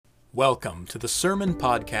Welcome to the Sermon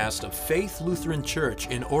Podcast of Faith Lutheran Church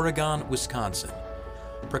in Oregon, Wisconsin,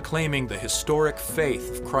 proclaiming the historic faith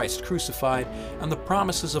of Christ crucified and the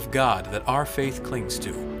promises of God that our faith clings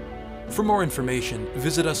to. For more information,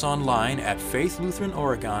 visit us online at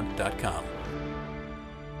faithlutheranoregon.com.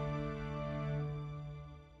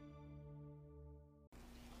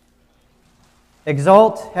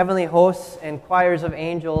 Exalt, heavenly hosts and choirs of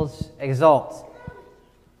angels, exalt.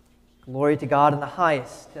 Glory to God in the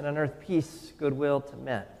highest, and on earth peace, goodwill to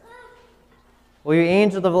men. O you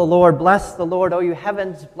angels of the Lord, bless the Lord. O you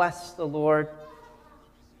heavens, bless the Lord.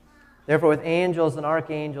 Therefore with angels and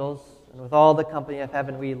archangels, and with all the company of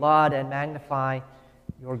heaven, we laud and magnify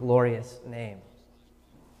your glorious name.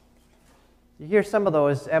 You hear some of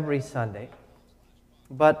those every Sunday,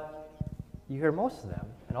 but you hear most of them,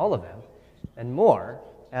 and all of them, and more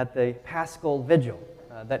at the Paschal Vigil.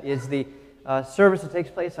 That is the service that takes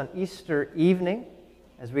place on Easter evening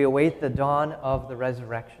as we await the dawn of the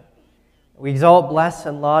resurrection. We exalt, bless,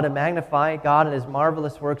 and laud and magnify God and His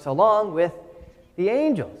marvelous works along with the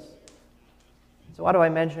angels. So why do I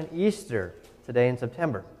mention Easter today in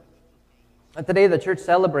September? Today the church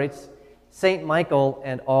celebrates Saint Michael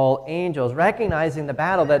and all angels, recognizing the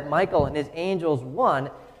battle that Michael and his angels won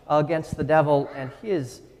against the devil and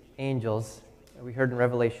his angels, we heard in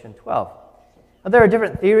Revelation 12. Now, there are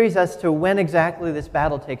different theories as to when exactly this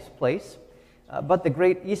battle takes place, but the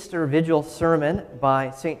great Easter Vigil sermon by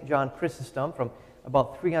St. John Chrysostom from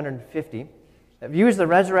about 350 views the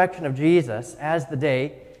resurrection of Jesus as the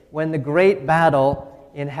day when the great battle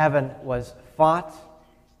in heaven was fought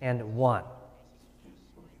and won.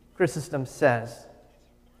 Chrysostom says,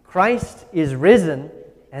 Christ is risen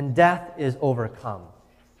and death is overcome.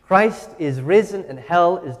 Christ is risen and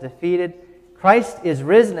hell is defeated. Christ is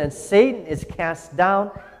risen and Satan is cast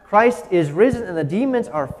down. Christ is risen and the demons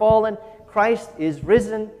are fallen. Christ is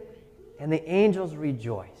risen and the angels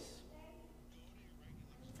rejoice.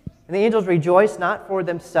 And the angels rejoice not for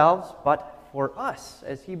themselves, but for us.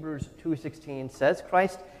 As Hebrews 2:16 says,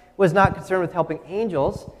 Christ was not concerned with helping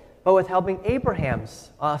angels, but with helping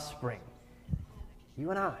Abraham's offspring,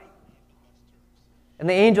 you and I. And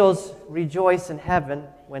the angels rejoice in heaven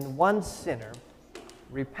when one sinner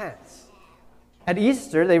repents. At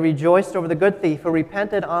Easter, they rejoiced over the good thief who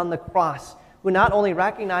repented on the cross, who not only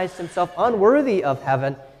recognized himself unworthy of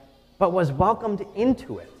heaven, but was welcomed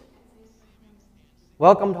into it.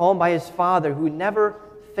 Welcomed home by his Father, who never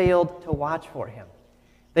failed to watch for him.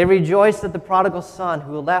 They rejoiced at the prodigal son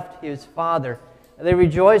who left his father. They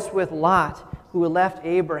rejoiced with Lot, who left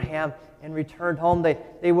Abraham and returned home.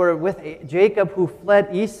 They were with Jacob, who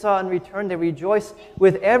fled Esau and returned. They rejoice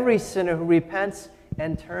with every sinner who repents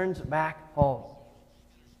and turns back home.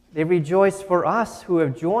 They rejoice for us who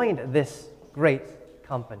have joined this great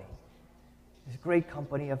company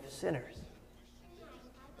of sinners.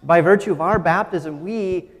 By virtue of our baptism,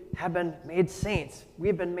 we have been made saints. We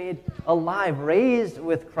have been made alive, raised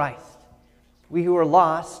with Christ. We who were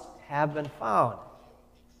lost have been found.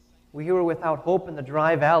 We who were without hope in the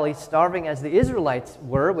dry valley, starving as the Israelites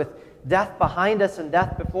were, with death behind us and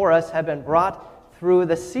death before us, have been brought through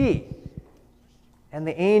the sea. And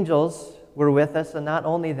the angels were with us, and not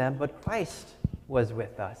only them, but Christ was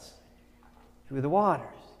with us through the waters.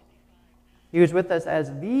 He was with us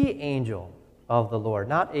as the angel of the Lord,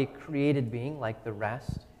 not a created being like the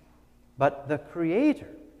rest, but the creator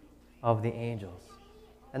of the angels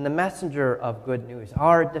and the messenger of good news,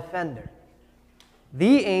 our defender.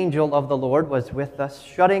 The angel of the Lord was with us,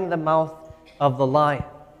 shutting the mouth of the lion,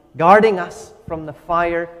 guarding us from the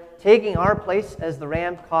fire, taking our place as the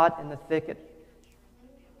ram caught in the thicket.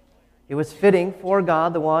 It was fitting for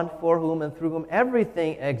God, the one for whom and through whom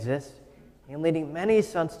everything exists, in leading many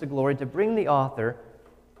sons to glory, to bring the author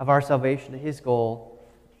of our salvation to his goal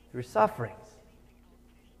through sufferings.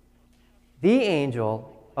 The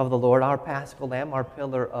angel of the Lord, our Paschal Lamb, our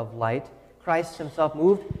pillar of light, Christ himself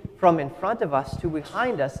moved from in front of us to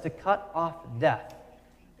behind us to cut off death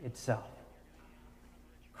itself.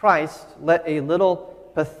 Christ let a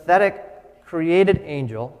little pathetic created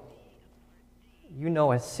angel, you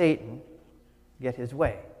know as Satan, get his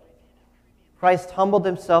way. Christ humbled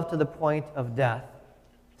himself to the point of death,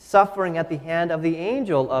 suffering at the hand of the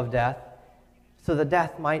angel of death, so that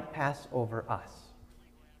death might pass over us.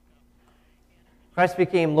 Christ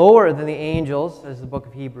became lower than the angels, as the book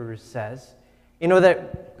of Hebrews says, in order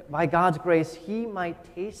that by God's grace he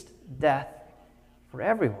might taste death for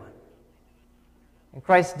everyone. And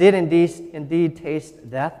Christ did indeed taste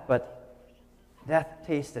death, but death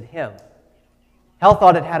tasted him. Hell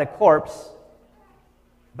thought it had a corpse,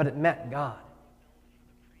 but it met God.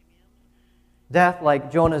 Death,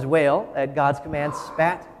 like Jonah's whale, at God's command,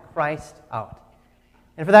 spat Christ out.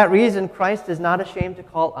 And for that reason, Christ is not ashamed to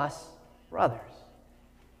call us brothers.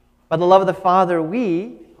 By the love of the Father,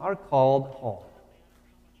 we are called home.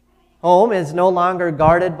 Home is no longer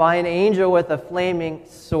guarded by an angel with a flaming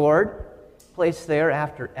sword, placed there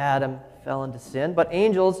after Adam fell into sin, but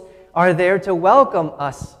angels are there to welcome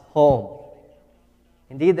us home.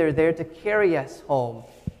 Indeed, they're there to carry us home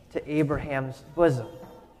to Abraham's bosom.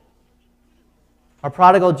 Our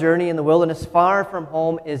prodigal journey in the wilderness far from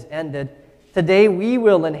home is ended. Today we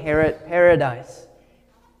will inherit paradise,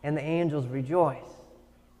 and the angels rejoice.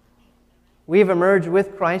 We have emerged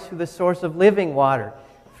with Christ through the source of living water.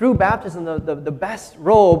 Through baptism, the best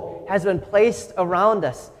robe has been placed around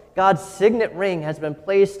us. God's signet ring has been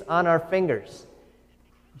placed on our fingers.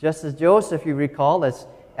 Just as Joseph, you recall, as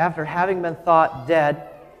after having been thought dead,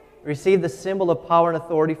 received the symbol of power and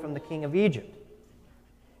authority from the king of Egypt.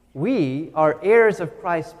 We are heirs of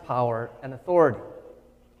Christ's power and authority,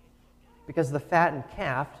 because the fattened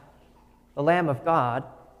calf, the Lamb of God,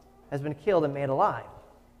 has been killed and made alive.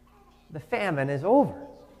 The famine is over.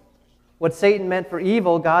 What Satan meant for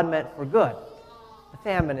evil, God meant for good. The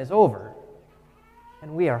famine is over,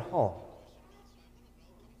 and we are home.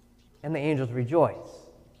 And the angels rejoice.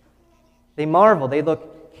 They marvel. They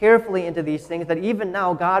look carefully into these things, that even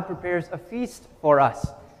now God prepares a feast for us,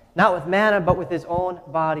 not with manna, but with His own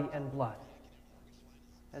body and blood.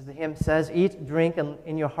 As the hymn says, "Eat, drink, and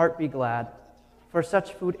in your heart be glad, for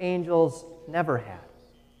such food angels never had.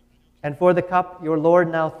 And for the cup your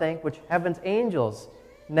Lord now thank, which heaven's angels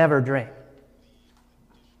never drank."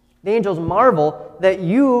 The angels marvel that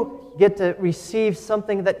you get to receive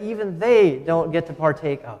something that even they don't get to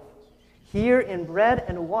partake of. Here in bread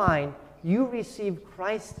and wine, you receive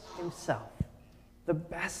Christ Himself, the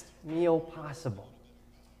best meal possible.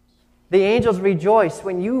 The angels rejoice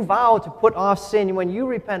when you vow to put off sin, when you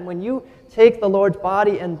repent, when you take the Lord's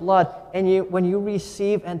body and blood, and when you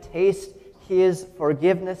receive and taste His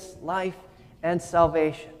forgiveness, life, and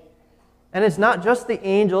salvation. And it's not just the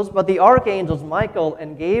angels, but the archangels, Michael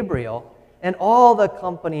and Gabriel, and all the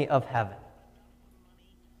company of heaven.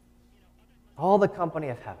 All the company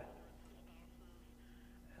of heaven.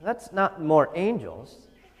 That's not more angels,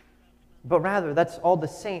 but rather that's all the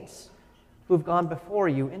saints who've gone before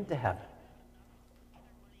you into heaven.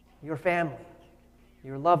 Your family,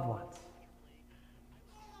 your loved ones.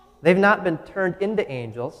 They've not been turned into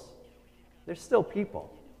angels. They're still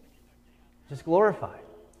people, just glorified.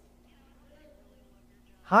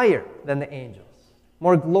 Higher than the angels,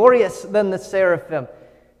 more glorious than the seraphim,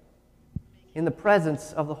 in the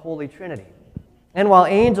presence of the Holy Trinity. And while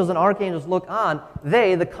angels and archangels look on,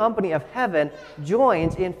 they, the company of heaven,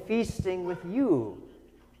 joins in feasting with you.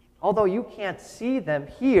 Although you can't see them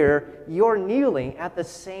here, you're kneeling at the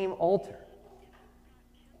same altar.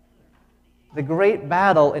 The great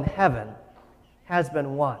battle in heaven has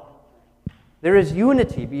been won. There is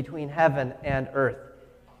unity between heaven and earth.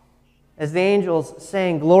 As the angels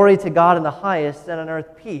sang, "Glory to God in the highest, and on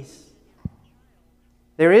earth peace."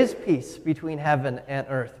 There is peace between heaven and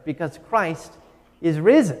earth, because Christ is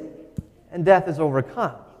risen and death is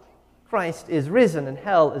overcome. Christ is risen and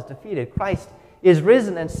hell is defeated. Christ is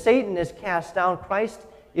risen and Satan is cast down. Christ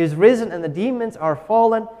is risen and the demons are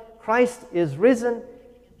fallen. Christ is risen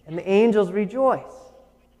and the angels rejoice.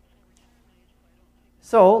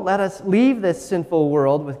 So let us leave this sinful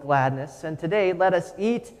world with gladness, and today let us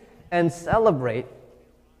eat and celebrate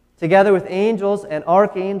together with angels and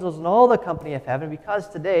archangels and all the company of heaven, because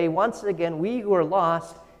today, once again, we who are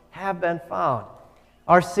lost have been found.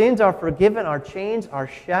 Our sins are forgiven, our chains are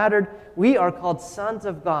shattered. We are called sons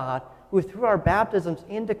of God, who through our baptisms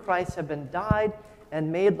into Christ have been died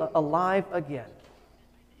and made alive again.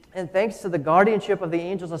 And thanks to the guardianship of the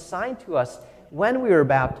angels assigned to us when we were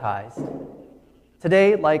baptized,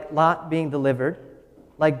 today, like Lot being delivered,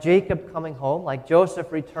 like Jacob coming home, like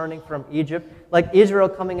Joseph returning from Egypt, like Israel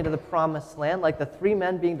coming into the promised land, like the three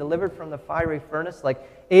men being delivered from the fiery furnace, like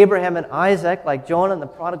Abraham and Isaac, like Jonah and the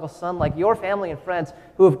prodigal son, like your family and friends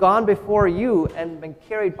who have gone before you and been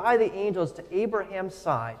carried by the angels to Abraham's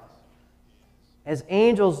side, as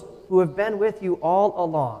angels who have been with you all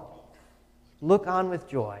along. Look on with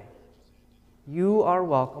joy. You are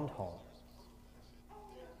welcomed home.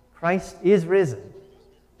 Christ is risen,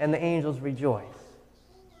 and the angels rejoice.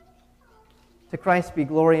 To Christ be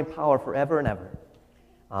glory and power forever and ever.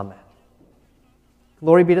 Amen.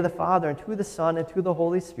 Glory be to the Father, and to the Son, and to the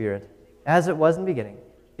Holy Spirit, as it was in the beginning,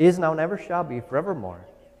 is now, and ever shall be, forevermore.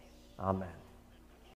 Amen.